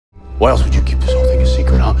Why else would you keep this whole thing a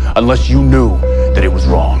secret, huh? Unless you knew that it was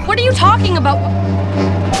wrong. What are you talking about?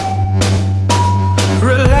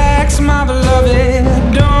 Relax, my beloved,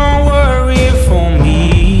 don't worry for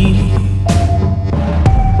me.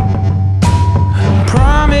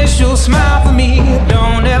 Promise you'll smile for me,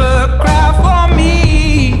 don't ever cry for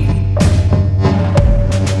me.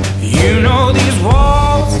 You know these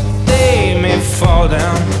walls, they may fall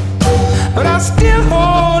down, but I still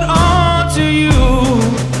hold on to you.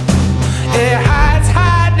 It hides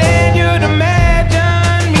higher than you'd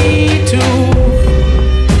imagine me to.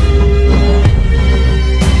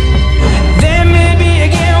 Then maybe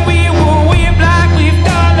again we will weep like we've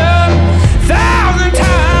done 1,000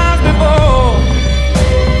 times before.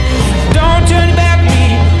 Don't turn your back on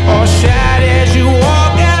me or shout as you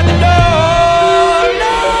walk out the door.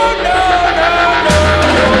 No, no, no, no,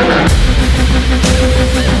 no.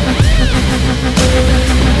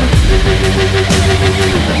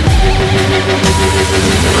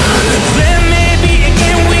 Then maybe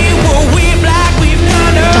again we will weep like we've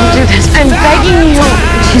done. Don't do this. I'm begging you.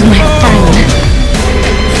 She's my friend.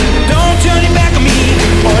 Don't turn your back on me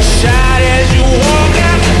or shout as you walk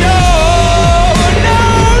out the door. No,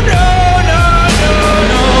 no, no, no,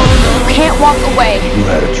 no, no. You can't walk away. You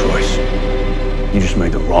had a choice. You just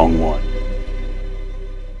made the wrong one.